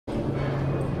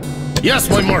Yes,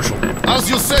 my marshal. As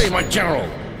you say, my general.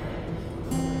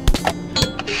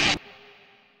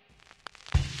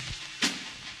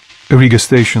 Riga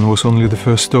station was only the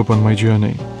first stop on my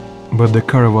journey, but the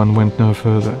caravan went no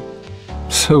further.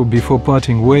 So, before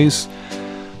parting ways,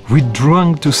 we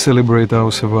drank to celebrate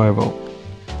our survival.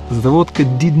 The vodka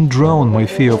didn't drown my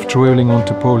fear of traveling on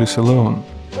to Polis alone,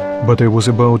 but I was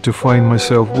about to find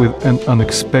myself with an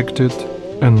unexpected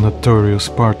and notorious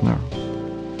partner.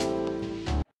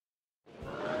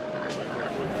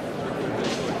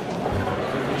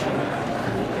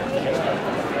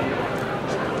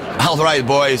 All right,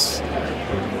 boys.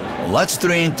 Let's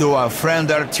train to our friend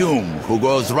Artyom, who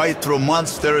goes right through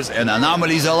monsters and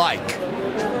anomalies alike.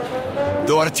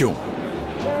 To Artyom.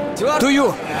 To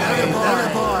you!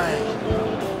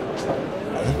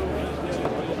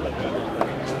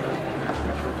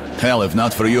 Hell, if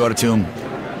not for you, Artyom,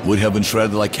 we'd have been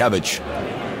shredded like cabbage.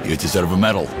 You deserve a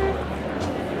medal.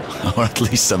 Or at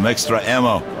least some extra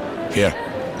ammo. Here,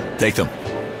 take them.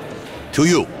 To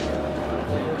you.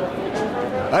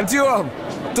 Artyom!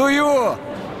 To you!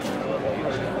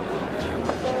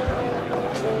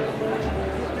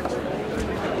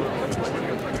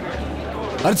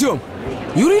 Artyom,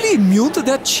 you really immune to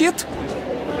that shit?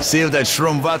 See if that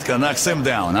shroom vodka knocks him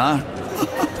down, huh?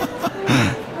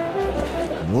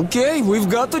 Okay, we've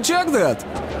got to check that.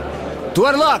 To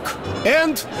our luck,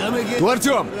 and to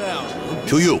Artyom.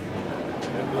 To you.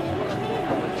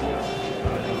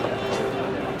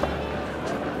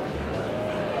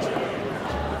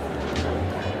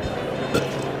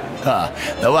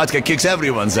 The vodka kicks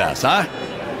everyone's ass, huh?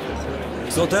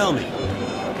 So tell me,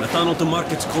 the tunnel to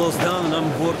market's closed down and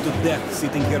I'm bored to death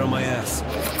sitting here on my ass.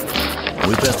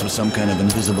 We passed through some kind of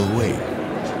invisible way.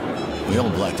 We all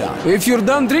blacked out. If you're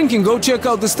done drinking, go check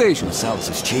out the station. The South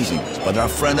is chasing us, but our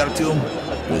friend Artyom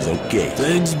was okay.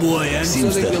 Thanks, boy. I'm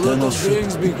Seems selling that a lot tunnel of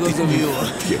drinks because of you.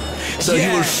 So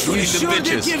you were shooting you the sure bitches.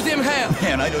 did give them hell.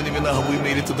 Man, I don't even know how we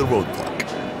made it to the roadblock.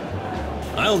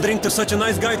 I'll drink to such a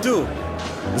nice guy too.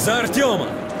 За Артема!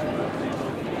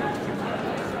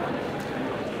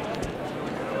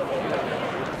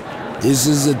 This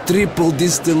is a triple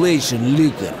distillation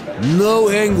liquor. No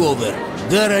hangover.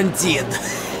 Guaranteed.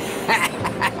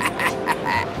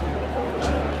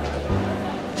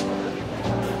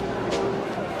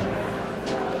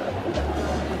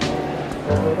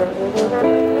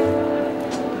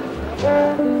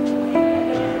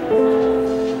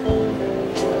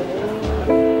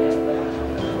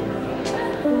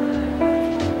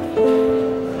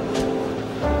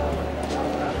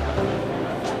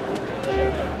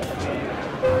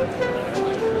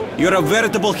 You're a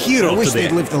veritable hero I wish today.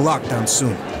 they'd lift the lockdown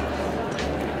soon.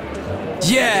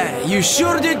 Yeah, you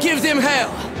sure did give them hell.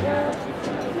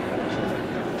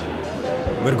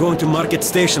 We're going to Market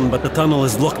Station, but the tunnel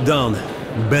is locked down.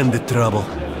 Bandit trouble.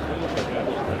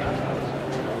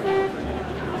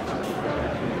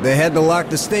 They had to lock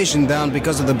the station down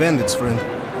because of the bandits, friend.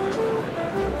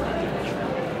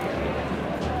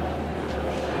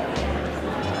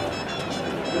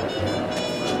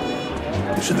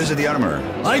 You should visit the armorer.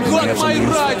 I got my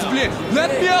rights, please.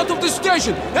 Let me out of the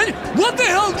station. And what the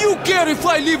hell do you care if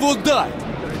I live or die?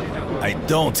 I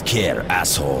don't care,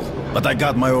 asshole. But I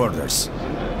got my orders.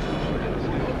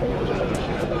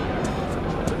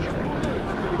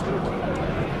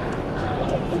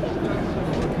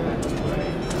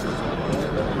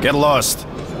 Get lost.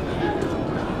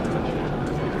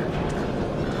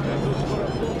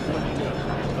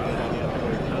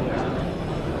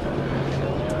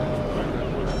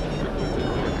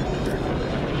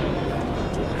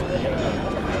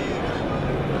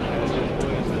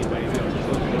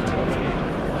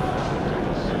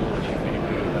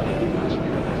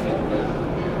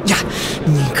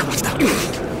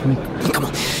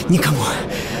 Никому.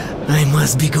 I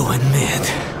must be going mad.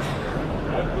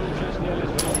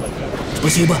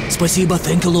 Спасибо,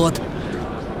 thank you, Lord.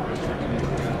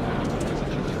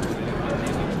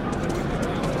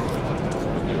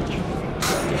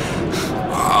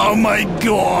 Oh my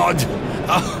god!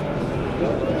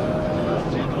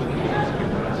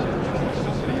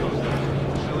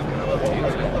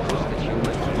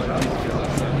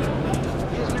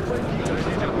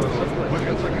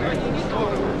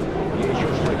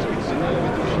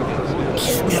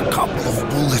 Give me a couple of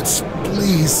bullets,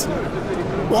 please.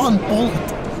 One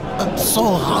bullet. I'm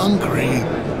so hungry.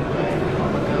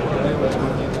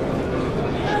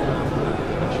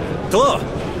 Hello?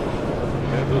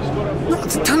 No,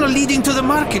 the tunnel leading to the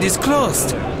market is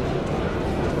closed.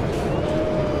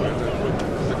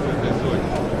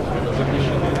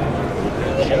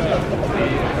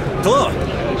 Hello?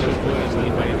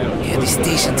 Yeah, the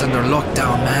station's under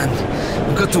lockdown, man.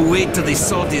 We've got to wait till they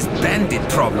solve this bandit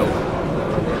problem.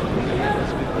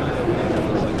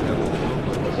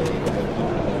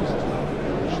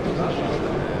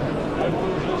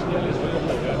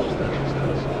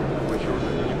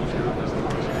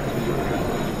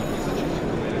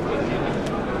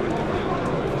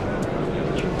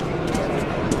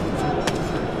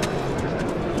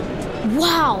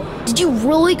 Wow! Did you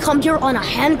really come here on a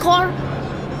handcar?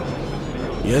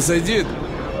 Yes, I did.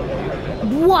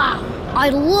 Wow!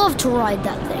 I'd love to ride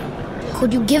that thing.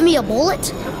 Could you give me a bullet?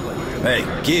 Hey,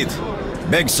 kid,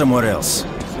 beg somewhere else.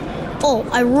 Oh,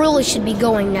 I really should be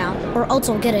going now, or else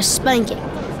I'll get a spanking.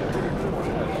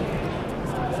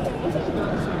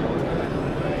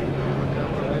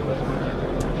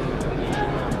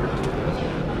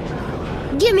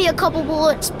 Give me a couple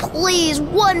bullets, please.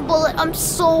 One bullet. I'm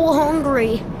so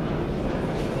hungry.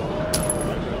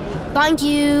 Thank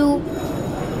you.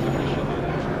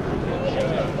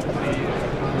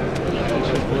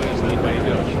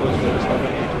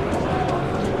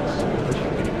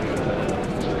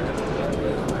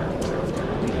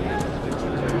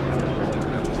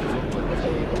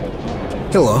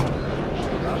 Hello.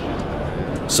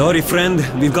 Sorry, friend,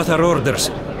 we've got our orders.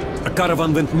 A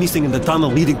caravan went missing in the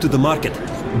tunnel leading to the market.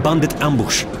 Bandit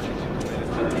ambush.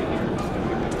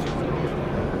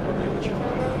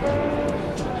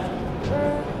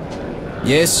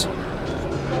 Yes?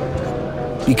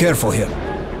 Be careful here.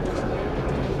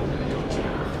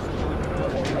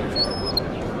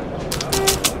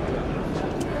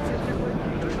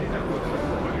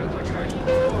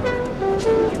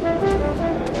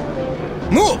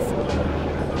 Move!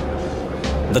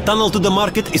 The tunnel to the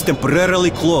market is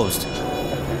temporarily closed.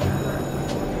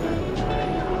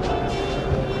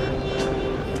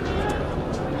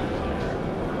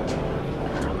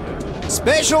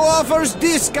 Special offers,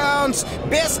 discounts,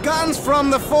 best guns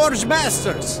from the Forge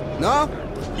Masters, no?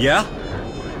 Yeah?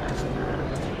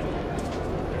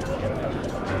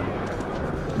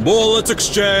 Bullets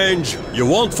exchange! You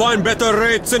won't find better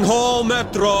rates in whole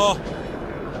Metro!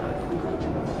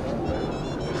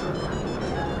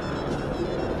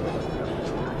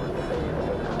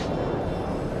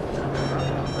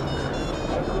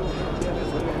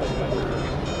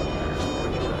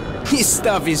 This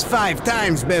stuff is 5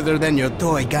 times better than your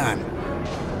toy gun.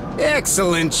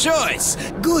 Excellent choice!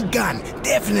 Good gun,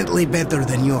 definitely better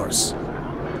than yours.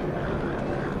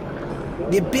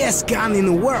 The best gun in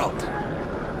the world.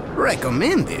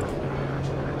 Recommended.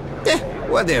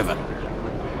 Whatever.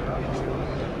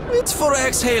 It's for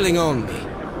exhaling only.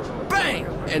 Bang!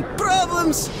 And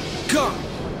problems gone.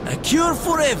 A cure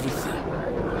for everything.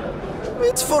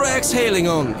 It's for exhaling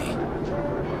only.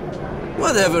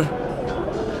 Whatever.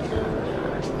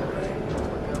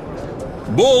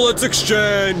 Bullets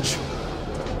exchange!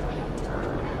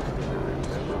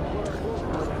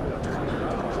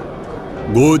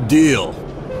 Good deal.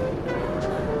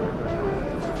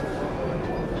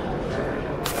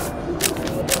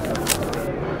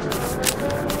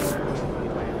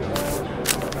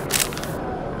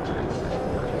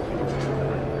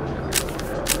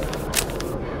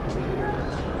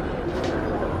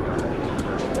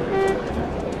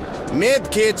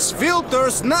 Medkits,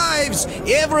 filters, knives,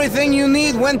 everything you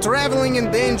need when traveling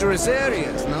in dangerous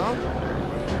areas, no?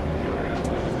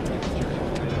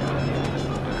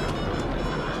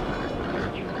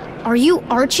 Are you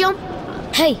Artyom?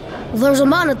 Hey, there's a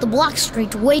man at the Black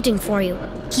Street waiting for you.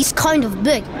 He's kind of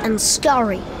big and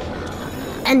scary.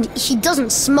 And he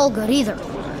doesn't smell good either.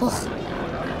 Ugh.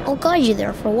 I'll guide you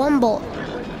there for one bullet.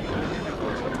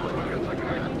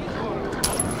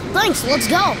 Thanks, let's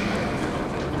go!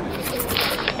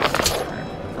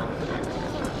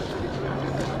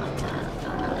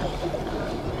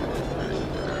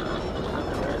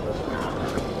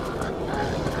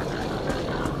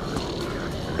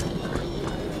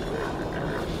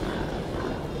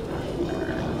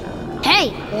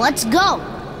 Hey, let's go!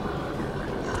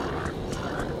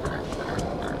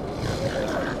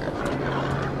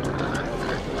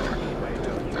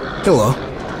 Hello.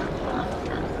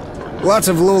 Lots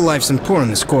of lowlifes and poor in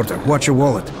this quarter. Watch your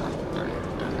wallet.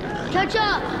 Catch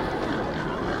up!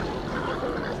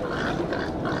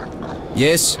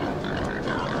 Yes?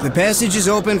 The passage is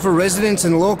open for residents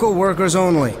and local workers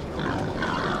only.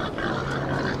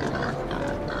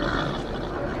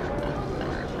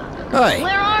 Hi.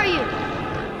 Where are you?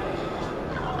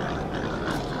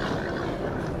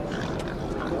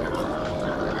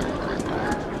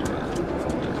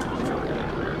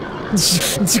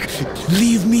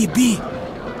 Leave me be.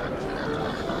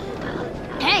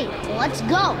 Hey, let's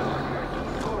go!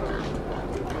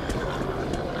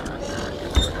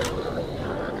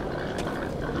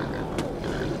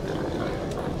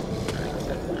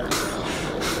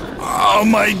 Oh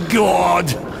my god!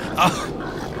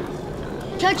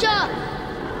 Catch up!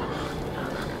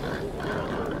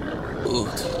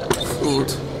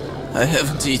 Food. I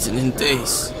haven't eaten in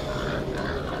days.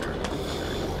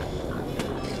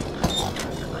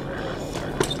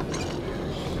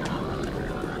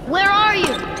 Where are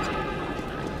you?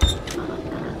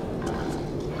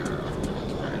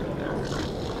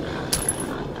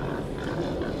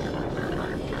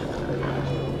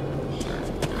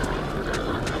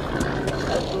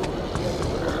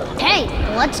 Hey,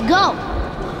 let's go!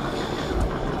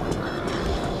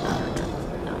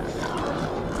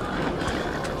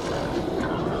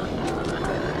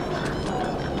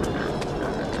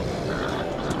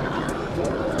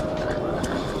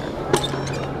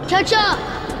 Catch up!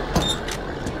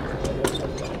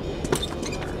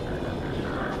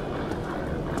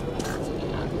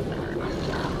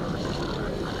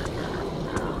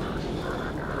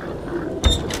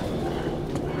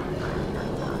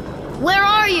 Where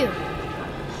are you?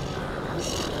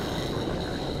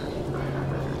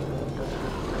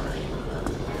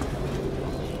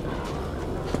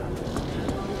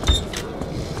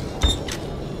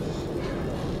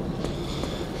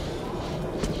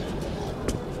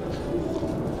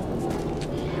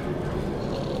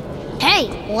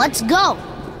 Hey, let's go!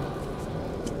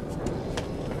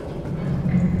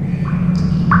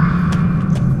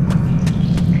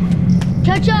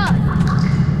 Catch up!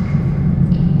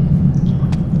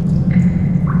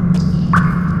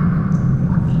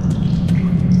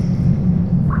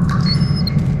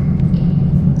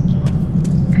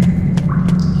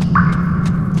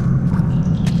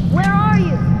 Where are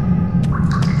you?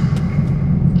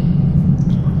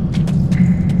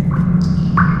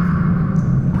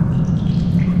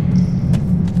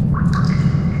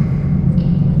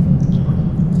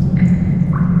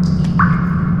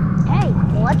 Hey,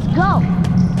 let's go!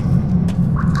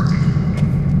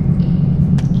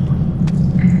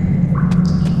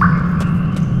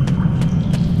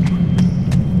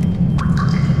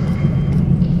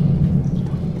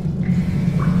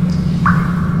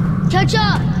 Catch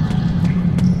up!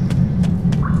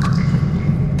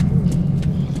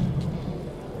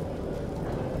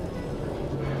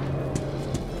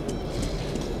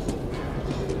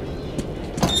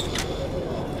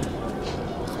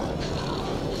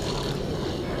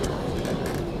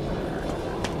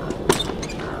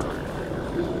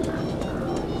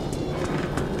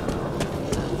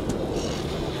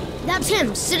 That's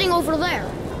him, sitting over there.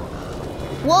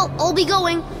 Well, I'll be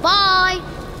going. Bye!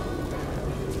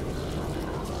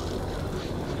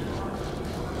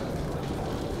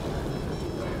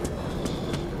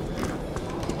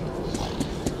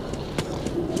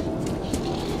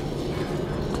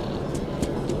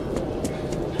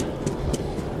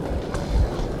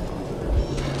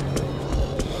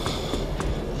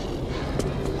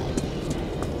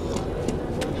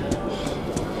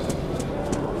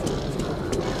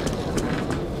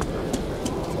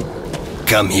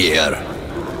 Come here.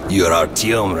 You're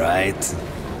Artyom, right?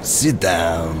 Sit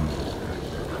down.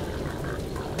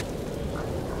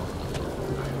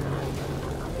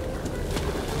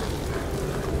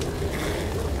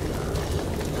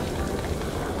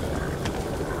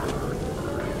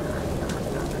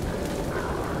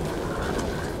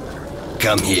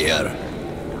 Come here.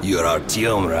 You're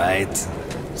Artyom, right?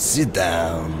 Sit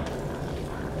down.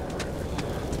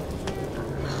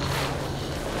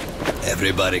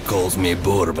 Everybody calls me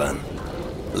Bourbon.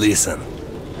 Listen,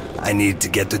 I need to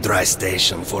get to Dry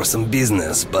Station for some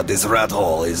business, but this rat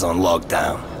hole is on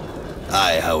lockdown.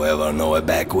 I, however, know a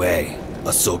back way.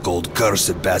 A so-called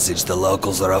cursed passage the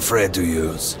locals are afraid to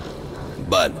use.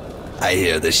 But I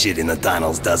hear the shit in the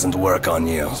tunnels doesn't work on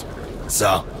you.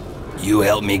 So, you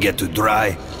help me get to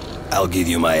Dry, I'll give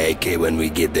you my AK when we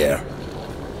get there.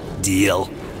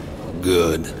 Deal?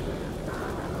 Good.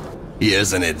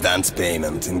 Here's an advance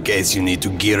payment in case you need to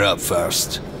gear up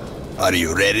first. Are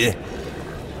you ready?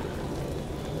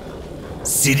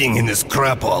 Sitting in this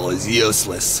crap hole is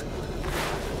useless.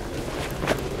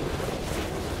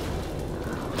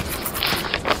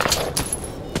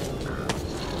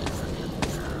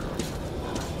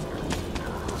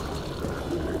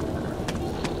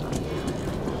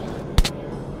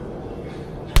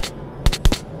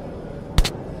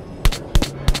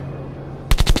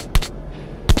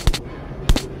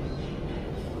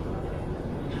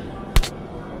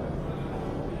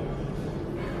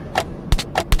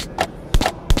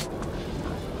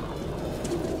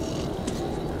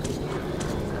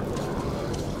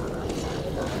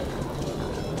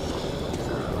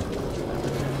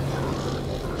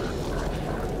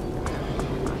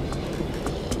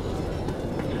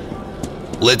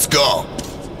 Let's go!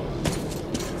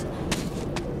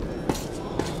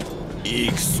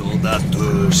 Их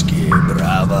солдатушки,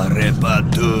 браво,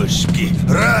 репатушки.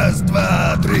 Раз,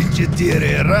 два, три,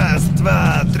 четыре. Раз,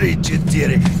 два, три,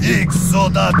 четыре. Их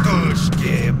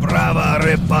солдатушки, браво,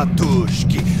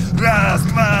 репатушки. Раз,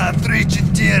 два, три,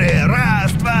 четыре.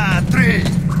 Раз, два, три.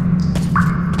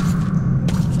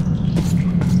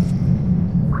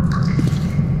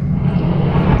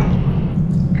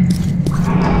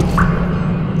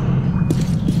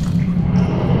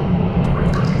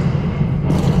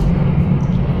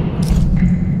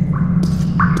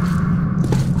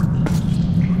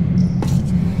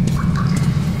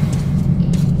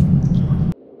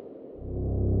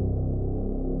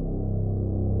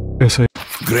 Yes,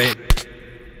 Great.